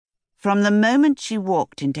From the moment she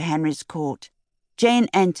walked into Henry's court, Jane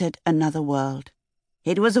entered another world.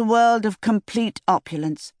 It was a world of complete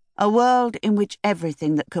opulence, a world in which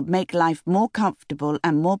everything that could make life more comfortable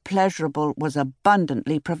and more pleasurable was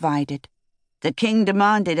abundantly provided. The king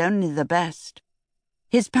demanded only the best.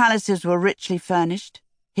 His palaces were richly furnished.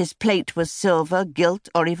 His plate was silver, gilt,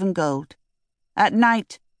 or even gold. At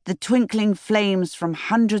night, the twinkling flames from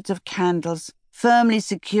hundreds of candles, firmly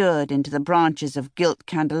secured into the branches of gilt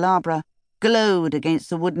candelabra, glowed against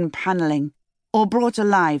the wooden panelling, or brought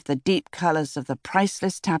alive the deep colours of the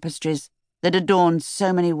priceless tapestries that adorned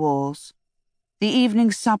so many walls. The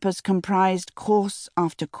evening suppers comprised course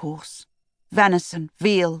after course: venison,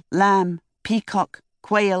 veal, lamb, peacock,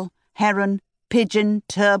 quail, heron, pigeon,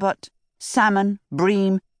 turbot, salmon,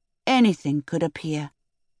 bream, anything could appear,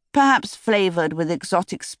 perhaps flavoured with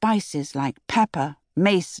exotic spices like pepper,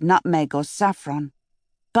 mace, nutmeg, or saffron.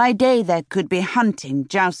 By day there could be hunting,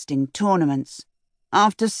 jousting, tournaments.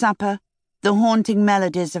 After supper, the haunting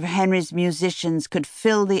melodies of Henry's musicians could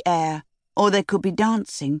fill the air, or there could be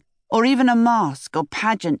dancing, or even a masque or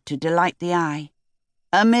pageant to delight the eye.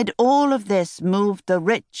 Amid all of this moved the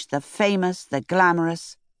rich, the famous, the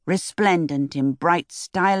glamorous, resplendent in bright,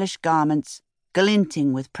 stylish garments,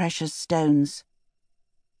 glinting with precious stones.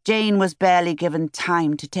 Jane was barely given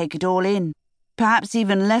time to take it all in, perhaps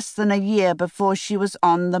even less than a year before she was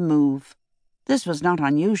on the move. This was not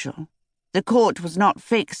unusual. The court was not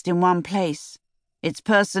fixed in one place. Its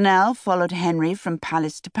personnel followed Henry from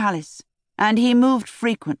palace to palace, and he moved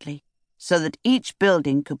frequently, so that each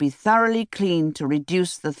building could be thoroughly cleaned to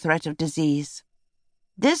reduce the threat of disease.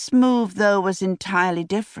 This move, though, was entirely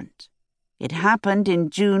different. It happened in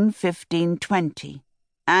June 1520,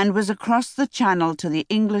 and was across the Channel to the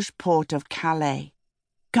English port of Calais.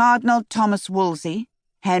 Cardinal Thomas Wolsey,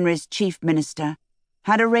 Henry's chief minister,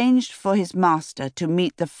 had arranged for his master to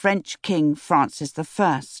meet the French King Francis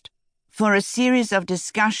I for a series of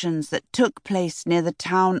discussions that took place near the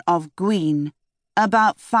town of Guisnes,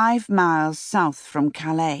 about 5 miles south from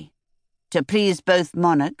Calais. To please both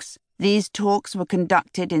monarchs, these talks were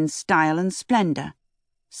conducted in style and splendour,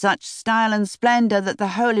 such style and splendour that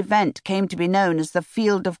the whole event came to be known as the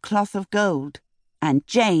Field of Cloth of Gold, and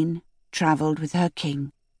Jane travelled with her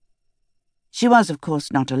king. She was, of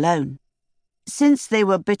course, not alone. Since they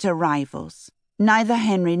were bitter rivals, neither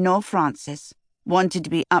Henry nor Francis wanted to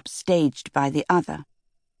be upstaged by the other.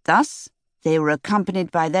 Thus, they were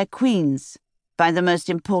accompanied by their queens, by the most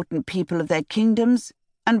important people of their kingdoms,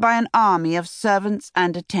 and by an army of servants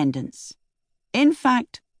and attendants. In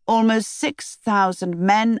fact, almost 6,000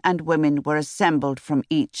 men and women were assembled from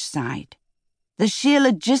each side. The sheer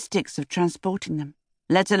logistics of transporting them,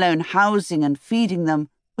 let alone housing and feeding them,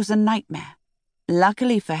 was a nightmare.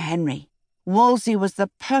 Luckily for Henry, Wolsey was the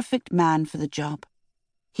perfect man for the job.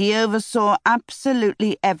 He oversaw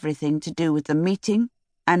absolutely everything to do with the meeting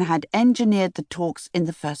and had engineered the talks in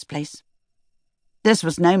the first place. This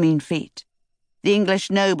was no mean feat. The English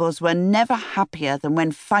nobles were never happier than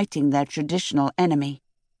when fighting their traditional enemy.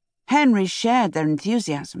 Henry shared their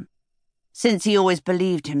enthusiasm, since he always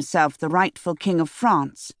believed himself the rightful King of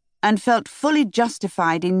France and felt fully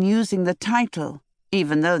justified in using the title,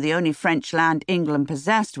 even though the only French land England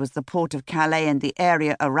possessed was the port of Calais and the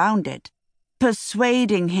area around it.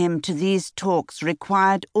 Persuading him to these talks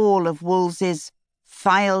required all of Wolsey's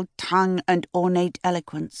filed tongue and ornate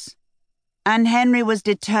eloquence. And Henry was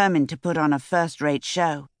determined to put on a first-rate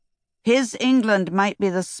show. His England might be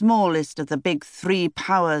the smallest of the big 3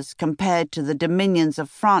 powers compared to the dominions of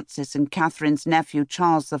Francis and Catherine's nephew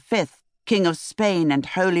Charles V, King of Spain and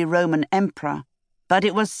Holy Roman Emperor, but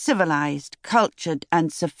it was civilized, cultured,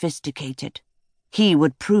 and sophisticated. He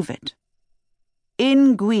would prove it.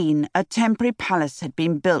 In Guisnes, a temporary palace had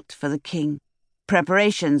been built for the king.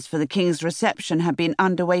 Preparations for the king's reception had been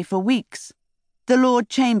underway for weeks. The Lord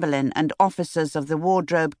Chamberlain and officers of the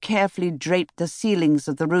wardrobe carefully draped the ceilings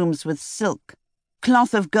of the rooms with silk.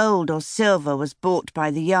 Cloth of gold or silver was bought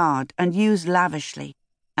by the yard and used lavishly,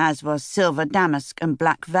 as was silver damask and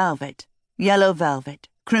black velvet, yellow velvet,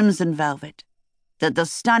 crimson velvet. That the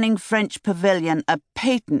stunning French pavilion, a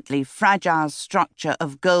patently fragile structure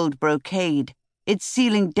of gold brocade, its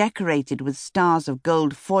ceiling decorated with stars of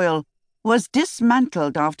gold foil, was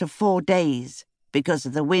dismantled after 4 days, because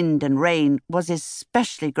of the wind and rain, was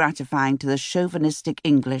especially gratifying to the chauvinistic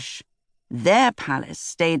English. Their palace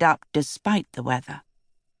stayed up despite the weather.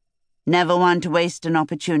 Never one to waste an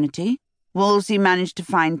opportunity, Wolsey managed to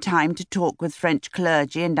find time to talk with French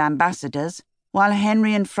clergy and ambassadors, while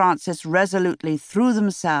Henry and Francis resolutely threw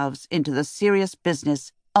themselves into the serious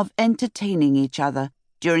business of entertaining each other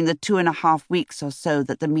during the 2.5 weeks or so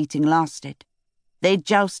that the meeting lasted. They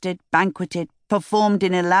jousted, banqueted, performed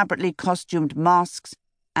in elaborately costumed masks,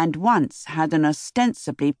 and once had an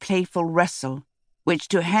ostensibly playful wrestle, which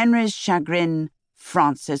to Henry's chagrin,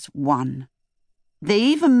 Francis won. They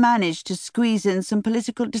even managed to squeeze in some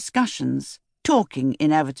political discussions, talking,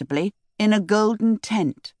 inevitably, in a golden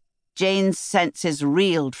tent. Jane's senses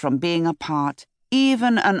reeled from being a part,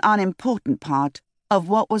 even an unimportant part, of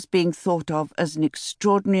what was being thought of as an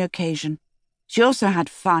extraordinary occasion. She also had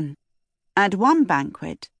fun. At one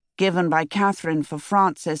banquet, given by Catherine for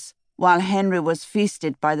Francis, while Henry was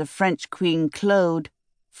feasted by the French Queen Claude,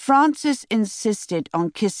 Francis insisted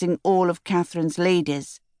on kissing all of Catherine's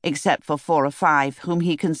ladies, except for 4 or 5 whom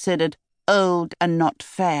he considered old and not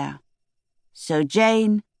fair. So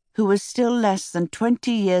Jane, who was still less than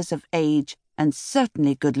 20 years of age and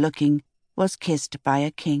certainly good-looking, was kissed by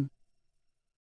a king.